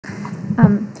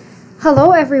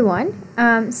Hello everyone.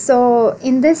 So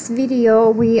in this video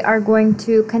we are going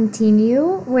to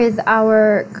continue with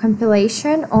our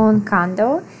compilation on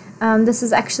Condo. This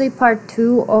is actually part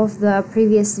 2 of the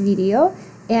previous video,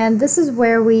 and this is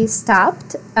where we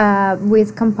stopped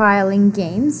with compiling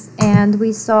games, and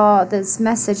we saw this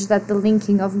message that the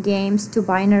linking of games to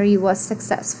binary was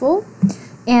successful.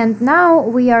 And now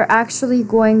we are actually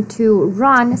going to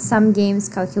run some games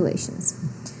calculations.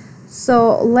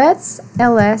 So let's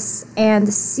ls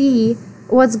and see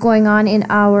what's going on in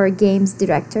our games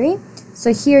directory.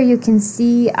 So here you can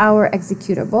see our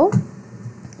executable,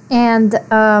 and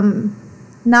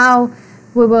now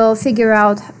we will figure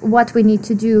out what we need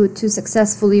to do to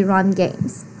successfully run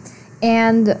games.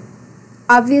 And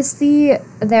obviously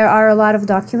there are a lot of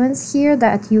documents here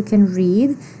that you can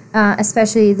read,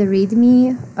 especially the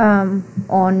README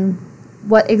on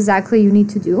what exactly you need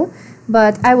to do.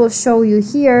 But I will show you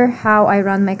here how I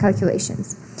run my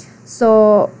calculations.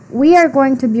 So we are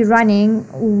going to be running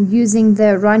using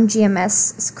the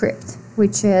rungms script,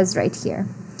 which is right here.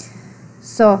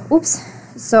 So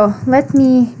let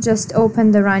me just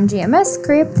open the rungms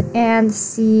script and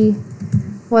see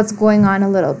what's going on a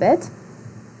little bit.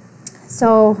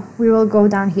 So we will go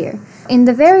down here. In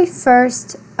the very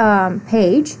first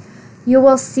page, you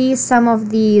will see some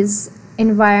of these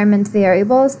environment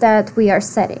variables that we are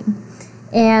setting.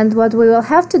 And what we will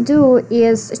have to do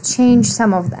is change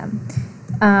some of them.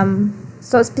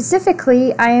 So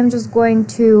specifically, I am just going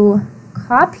to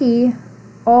copy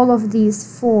all of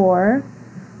these 4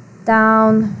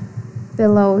 down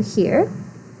below here.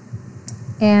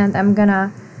 And I'm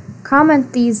gonna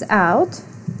comment these out,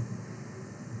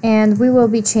 and we will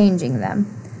be changing them.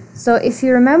 So if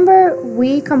you remember,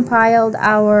 we compiled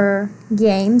our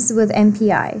games with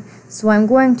MPI. So I'm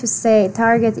going to say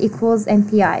target equals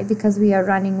MPI because we are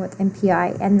running with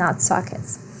MPI and not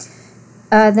sockets.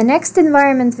 The next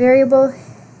environment variable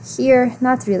here,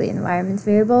 not really environment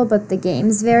variable, but the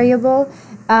games variable,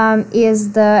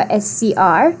 is the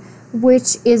SCR,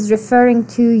 which is referring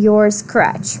to your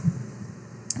Scratch.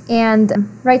 And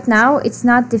right now it's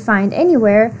not defined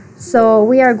anywhere, so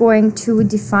we are going to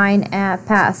define a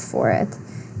path for it.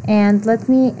 And let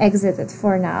me exit it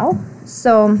for now.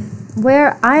 So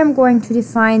where I am going to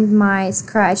define my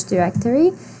Scratch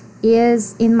directory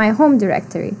is in my home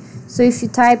directory. So if you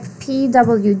type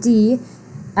pwd,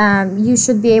 you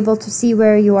should be able to see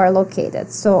where you are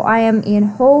located. So I am in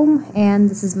home, and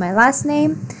this is my last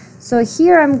name. So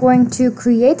here I'm going to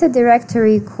create a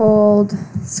directory called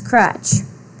Scratch.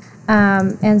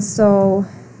 And so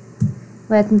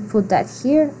let me put that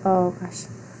here. Oh gosh.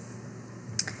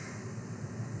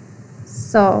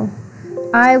 So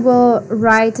I will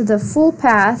write the full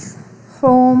path,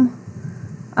 home,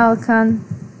 alcan,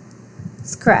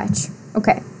 Scratch.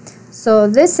 Okay, so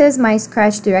this is my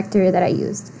Scratch directory that I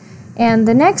used. And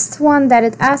the next one that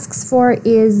it asks for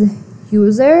is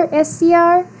user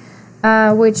SCR,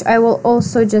 which I will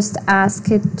also just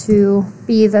ask it to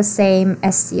be the same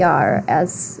SCR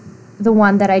as the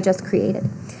one that I just created.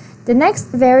 The next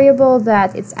variable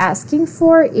that it's asking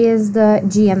for is the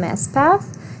GMS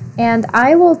path, and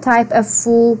I will type a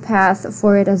full path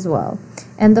for it as well.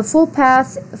 And the full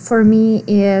path for me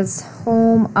is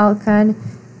home, alcan,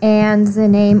 and the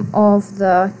name of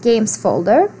the games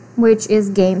folder, which is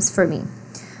games for me.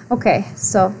 Okay,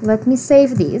 so let me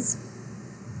save these.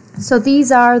 So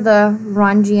these are the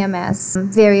rungms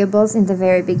variables in the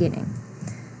very beginning.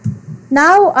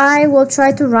 Now I will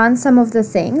try to run some of the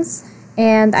things,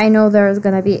 and I know there's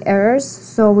gonna be errors,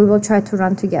 so we will try to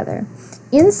run together.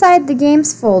 Inside the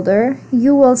games folder,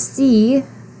 you will see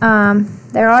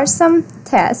there are some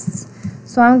tests.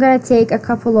 So I'm gonna take a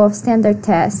couple of standard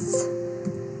tests,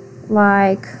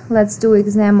 like let's do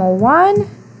examo1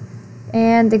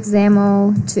 and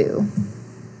examo2,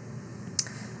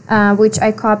 which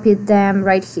I copied them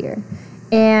right here.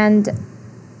 And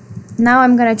now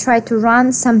I'm gonna try to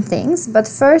run some things, but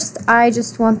first I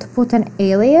just want to put an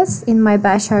alias in my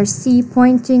bashrc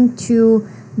pointing to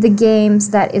the games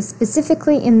that is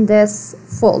specifically in this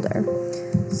folder.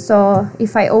 So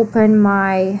if I open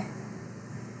my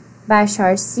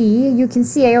bashrc, you can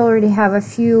see I already have a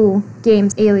few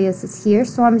games aliases here,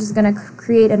 so I'm just gonna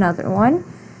create another one,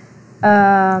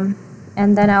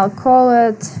 and then I'll call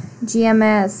it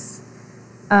GMS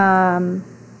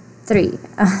 3.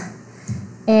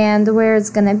 And where it's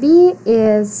gonna be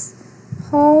is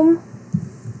home,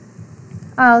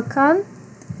 alcan,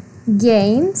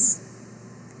 games,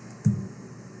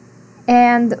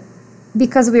 and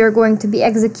because we are going to be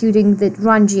executing the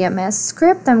rungms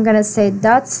script, I'm gonna say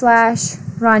 /rungms,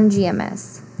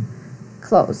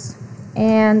 close,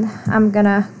 and I'm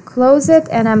gonna close it,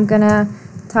 and I'm gonna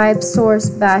type source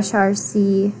bash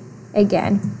rc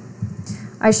again.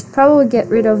 I should probably get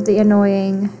rid of the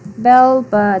annoying bell,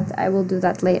 but I will do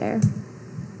that later.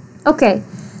 Okay,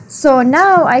 so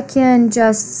now I can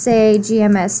just say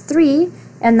GMS3,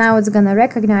 and now it's gonna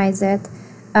recognize it,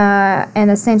 and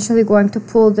essentially going to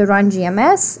pull the run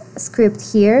GMS script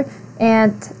here,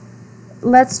 and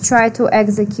let's try to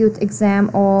execute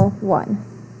exam01.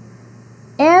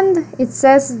 And it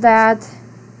says that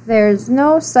there's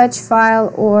no such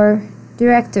file or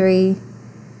directory.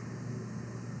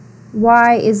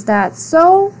 Why is that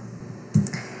so?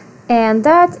 And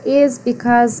that is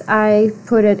because I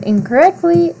put it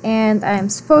incorrectly, and I'm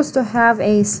supposed to have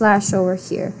a slash over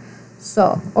here.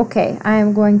 So, okay, I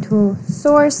am going to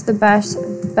source the bash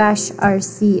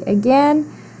rc again.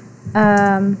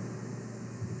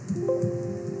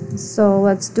 So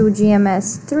let's do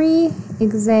GMS3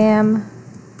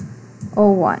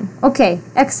 exam01. Okay,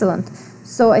 excellent.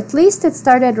 So at least it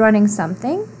started running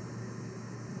something.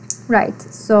 Right,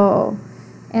 so,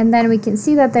 and then we can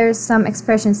see that there's some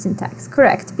expression syntax.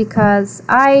 Correct, because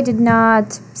I did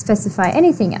not specify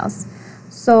anything else.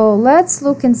 So let's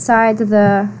look inside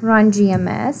the run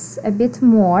GMS a bit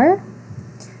more.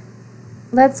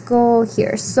 Let's go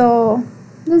here. So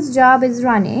this job is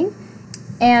running,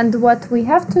 and what we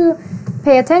have to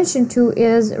pay attention to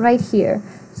is right here.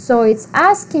 So it's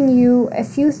asking you a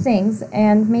few things,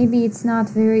 and maybe it's not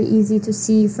very easy to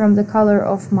see from the color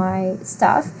of my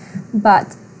stuff,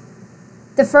 but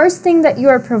the first thing that you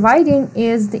are providing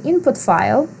is the input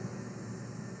file,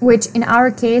 which in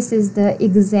our case is the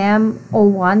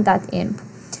exam01.imp.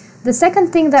 The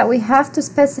second thing that we have to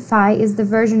specify is the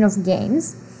version of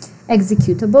games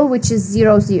executable, which is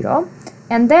 00,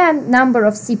 and then number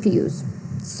of CPUs.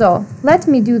 So let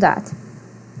me do that,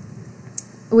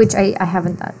 which I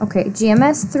haven't done. Okay,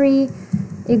 GMS3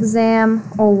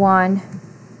 exam01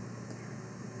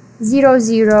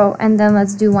 00, and then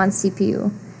let's do 1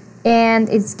 CPU. And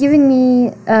it's giving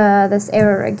me this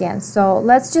error again. So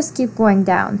let's just keep going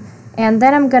down, and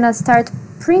then I'm gonna start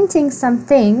printing some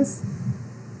things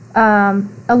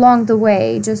along the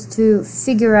way just to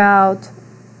figure out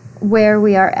where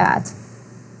we are at.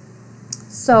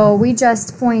 So we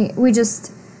just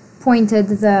pointed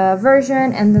the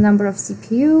version and the number of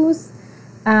CPUs.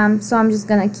 So I'm just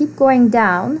gonna keep going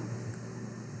down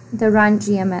the run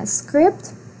GMS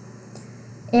script,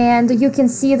 and you can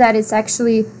see that it's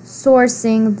actually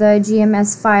sourcing the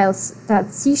GMS files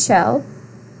 .c shell.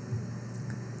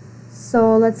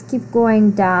 So let's keep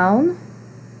going down,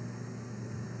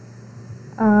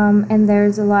 and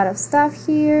there's a lot of stuff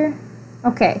here.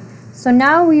 Okay, so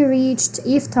now we reached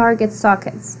if target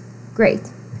sockets.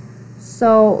 Great.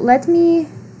 So let me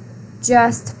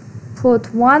just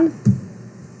put one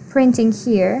printing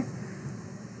here.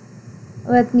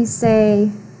 Let me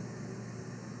say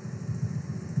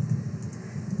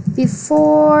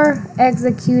before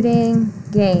executing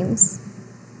games,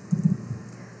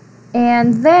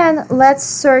 and then let's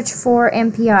search for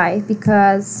MPI,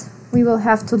 because we will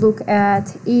have to look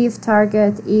at if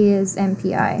target is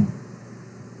MPI.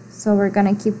 So we're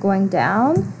gonna keep going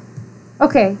down.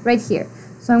 Okay, right here.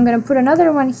 So I'm gonna put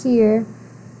another one here,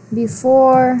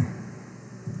 before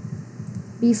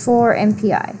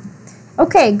MPI.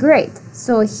 Okay, great.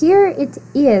 So here it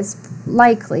is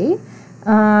likely,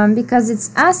 because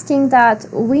it's asking that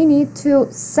we need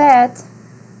to set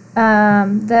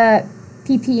the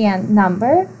PPN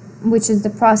number, which is the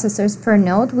processors per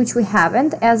node, which we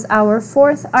haven't, as our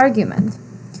fourth argument.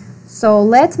 So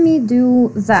let me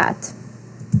do that.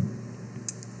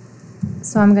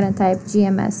 So I'm gonna type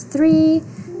GMS3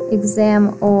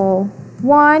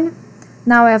 exam01.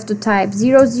 Now I have to type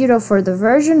 00 for the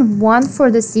version, 1 for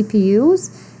the CPUs,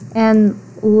 and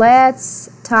let's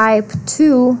type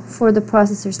 2 for the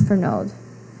processors per node.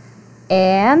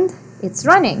 And it's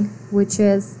running, which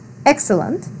is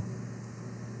excellent.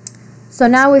 So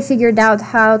now we figured out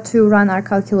how to run our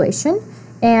calculation,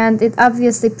 and it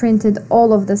obviously printed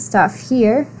all of the stuff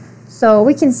here. So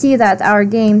we can see that our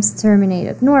games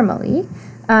terminated normally.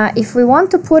 If we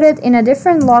want to put it in a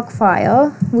different log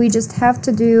file, we just have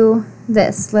to do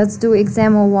this. Let's do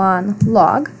exam01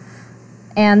 log,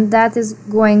 and that is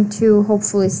going to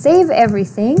hopefully save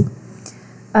everything.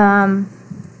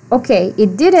 Okay,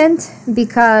 it didn't,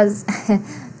 because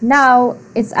now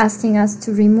it's asking us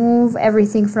to remove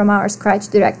everything from our Scratch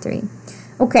directory.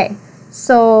 Okay,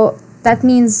 so that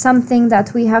means something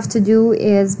that we have to do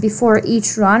is before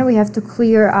each run we have to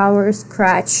clear our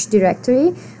Scratch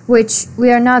directory, which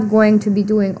we are not going to be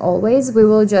doing always. We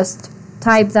will just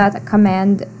type that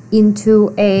command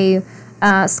into a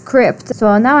script.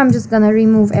 So now I'm just gonna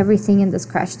remove everything in the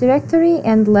scratch directory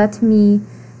and let me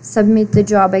submit the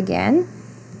job again.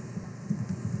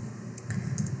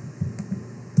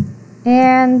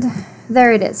 And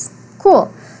there it is.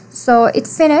 Cool. So it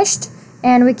finished,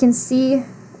 and we can see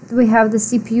we have the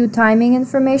CPU timing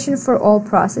information for all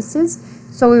processes.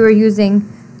 So we were using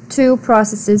 2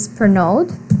 processes per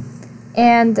node.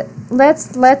 And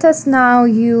let us now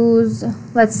use,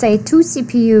 let's say, 2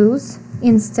 CPUs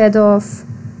instead of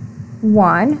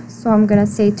 1. So I'm gonna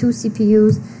say 2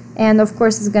 CPUs, and of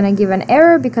course it's gonna give an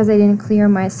error because I didn't clear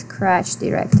my scratch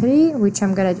directory, which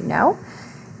I'm gonna do now.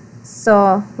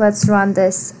 So let's run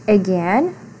this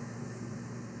again,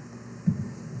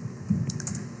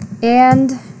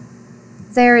 and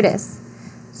there it is.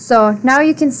 So now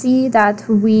you can see that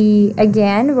we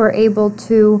again were able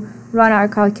to run our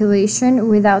calculation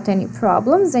without any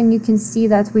problems, and you can see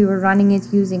that we were running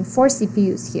it using 4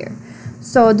 CPUs here.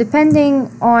 So depending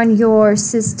on your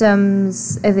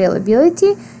system's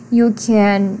availability, you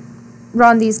can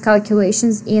run these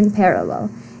calculations in parallel.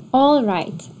 All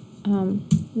right.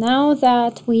 Now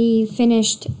that we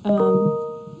finished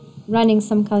running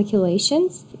some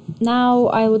calculations, now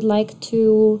I would like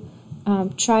to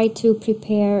try to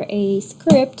prepare a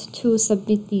script to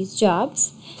submit these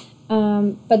jobs.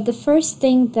 But the first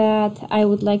thing that I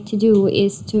would like to do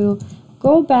is to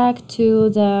go back to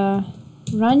the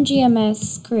rungms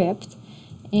script,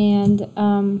 and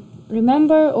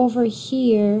remember over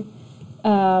here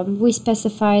we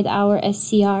specified our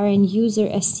SCR and user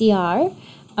SCR,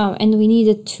 and we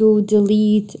needed to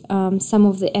delete some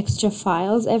of the extra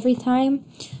files every time.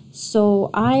 So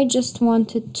I just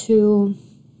wanted to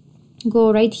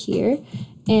go right here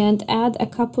and add a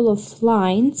couple of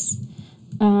lines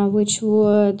which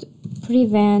would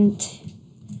prevent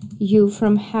you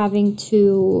from having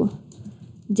to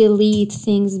delete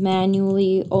things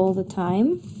manually all the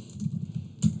time.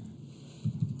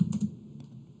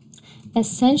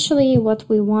 Essentially, what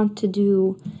we want to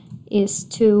do is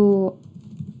to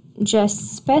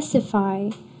just specify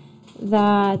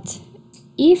that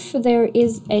if there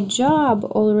is a job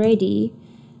already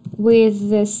with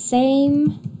the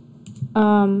same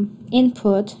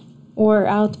input or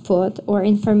output or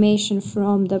information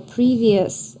from the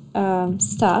previous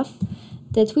stuff,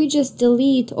 that we just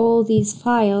delete all these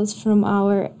files from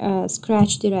our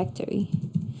scratch directory.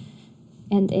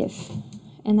 And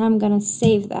I'm gonna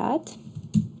save that,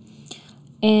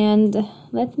 and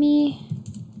let me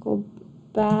go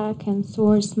back and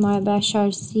source my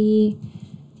bashrc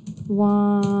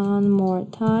one more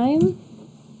time.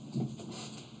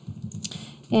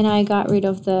 And I got rid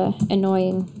of the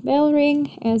annoying bell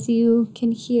ring, as you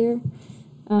can hear.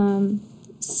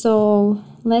 So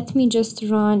let me just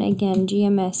run again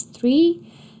GMS3.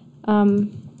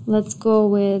 Let's go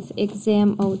with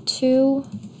exam02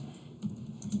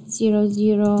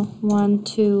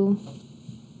 0012.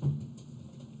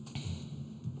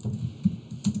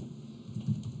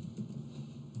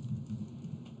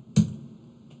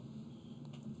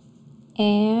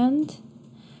 And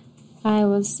I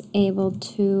was able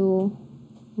to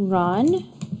run.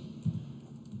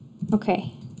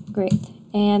 Okay, great.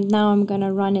 And now I'm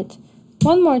gonna run it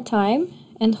one more time,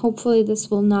 and hopefully this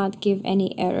will not give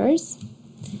any errors.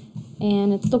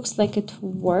 And it looks like it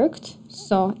worked,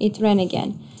 so it ran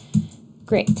again.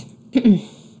 Great.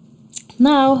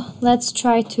 Now let's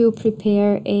try to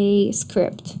prepare a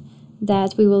script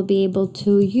that we will be able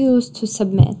to use to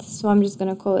submit. So I'm just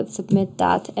gonna call it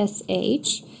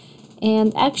submit.sh.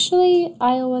 And actually,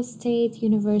 Iowa State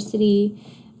University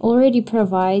already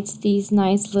provides these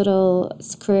nice little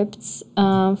scripts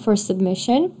for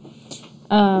submission.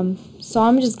 So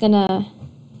I'm just gonna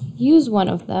use one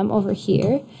of them over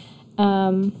here,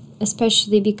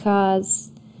 especially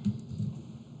because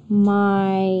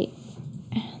my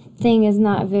thing is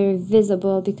not very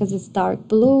visible because it's dark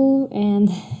blue and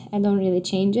I don't really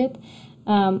change it.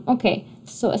 Okay,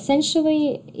 so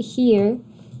essentially here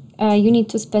you need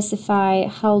to specify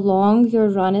how long your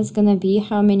run is going to be,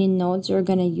 how many nodes you're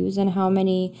going to use, and how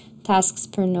many tasks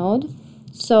per node.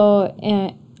 So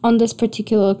on this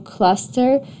particular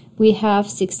cluster, we have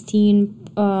 16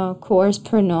 cores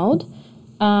per node,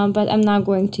 but I'm not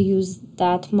going to use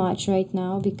that much right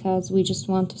now because we just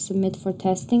want to submit for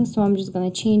testing. So I'm just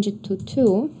going to change it to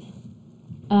 2.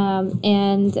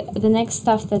 And the next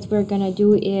stuff that we're going to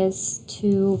do is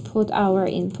to put our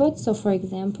input. So for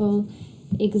example,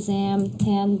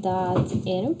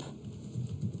 exam10.imp.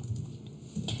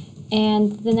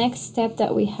 And the next step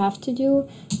that we have to do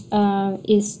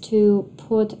is to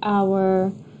put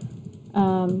our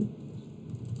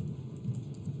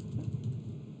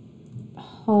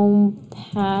home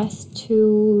path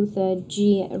to the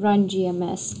run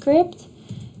GMS script,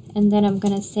 and then I'm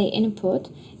gonna say input.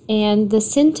 And the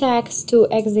syntax to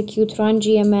execute run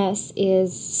GMS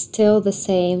is still the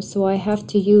same, so I have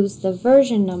to use the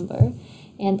version number.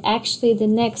 And actually the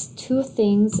next two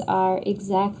things are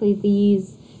exactly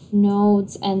these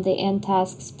nodes and the end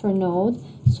tasks per node.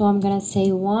 So I'm gonna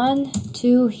say 1,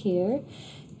 2 here.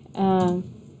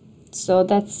 So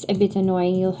that's a bit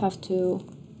annoying. You'll have to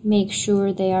make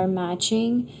sure they are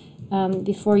matching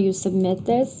before you submit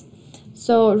this.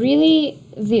 So really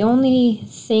the only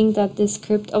thing that this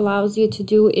script allows you to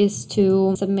do is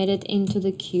to submit it into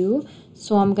the queue.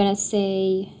 So I'm gonna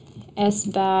say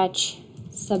sbatch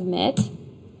submit,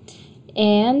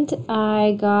 and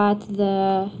I got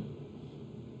the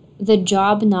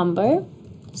job number.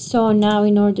 So now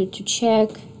in order to check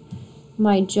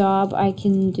my job, I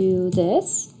can do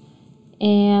this,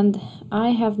 and I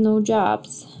have no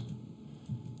jobs,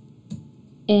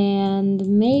 and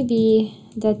maybe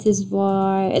that is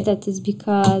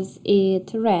because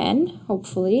it ran,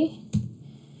 hopefully,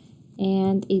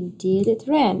 and it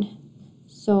ran.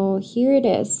 So here it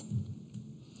is.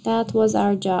 That was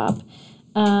our job.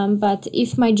 But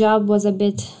if my job was a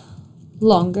bit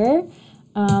longer,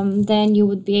 then you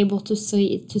would be able to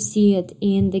see it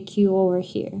in the queue over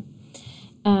here.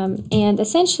 And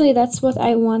essentially that's what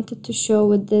I wanted to show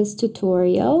with this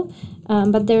tutorial.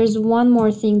 But there's one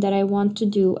more thing that I want to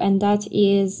do, and that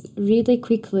is really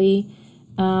quickly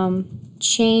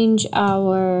change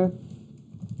our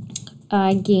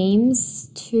games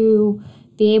to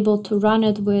be able to run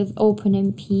it with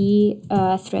OpenMP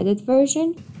threaded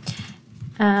version.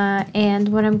 And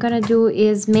what I'm gonna do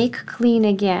is make clean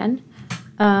again,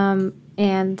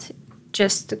 and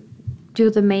just do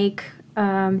the make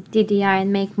DDI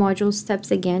and make module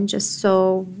steps again, just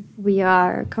so we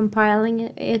are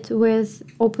compiling it with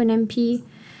OpenMP.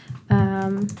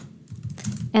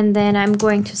 And then I'm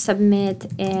going to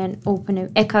submit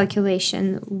a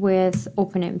calculation with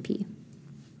OpenMP.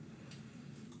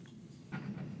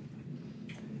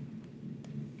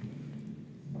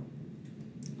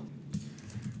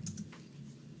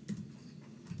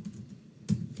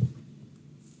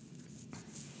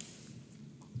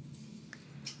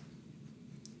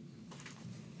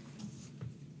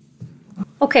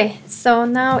 Okay, so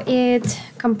now it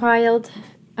compiled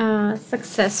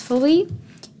successfully,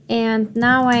 and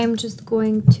now I am just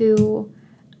going to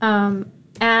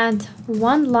add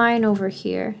one line over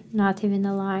here, not even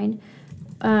a line,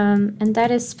 and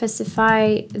that is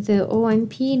specify the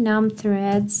OMP num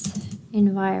threads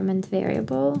environment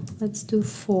variable. Let's do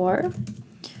 4,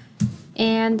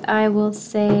 and I will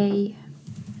say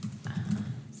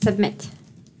submit.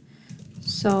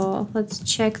 So let's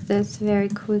check this very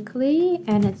quickly,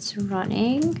 and it's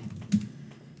running.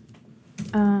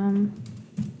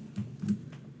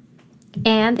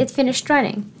 And it finished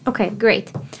running. Okay,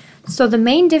 great. So the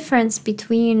main difference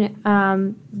between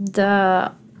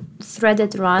the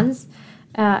threaded runs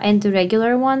and the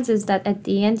regular ones is that at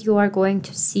the end you are going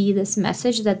to see this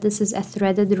message that this is a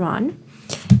threaded run.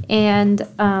 And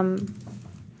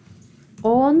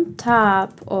on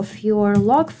top of your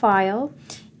log file,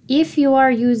 if you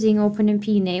are using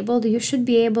OpenMP enabled, you should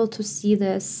be able to see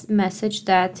this message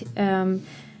that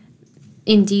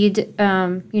indeed,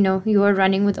 you are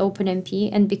running with OpenMP.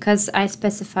 And because I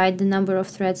specified the number of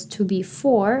threads to be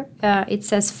 4, it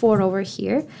says 4 over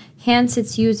here. Hence,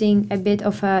 it's using a bit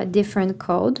of a different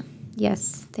code.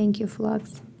 Yes, thank you,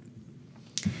 Flux.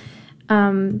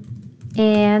 And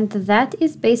that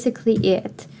is basically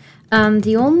it.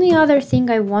 The only other thing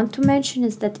I want to mention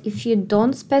is that if you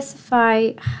don't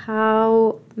specify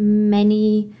how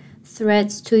many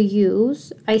threads to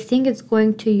use, I think it's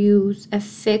going to use a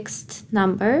fixed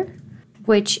number,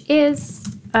 which is,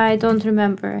 I don't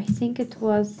remember, I think it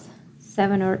was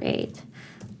 7 or 8.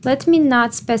 Let me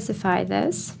not specify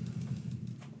this,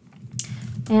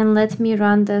 and let me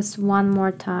run this one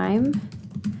more time,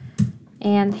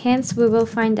 and hence we will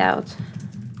find out.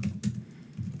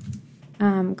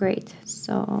 Great,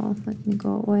 so let me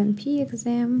go OMP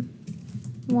exam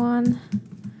 1.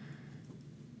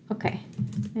 Okay,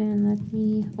 and let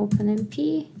me open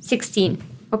MP 16.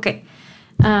 Okay,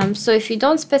 so if you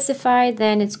don't specify,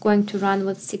 then it's going to run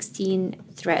with 16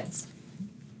 threads.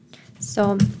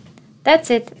 So that's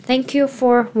it. Thank you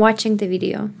for watching the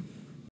video.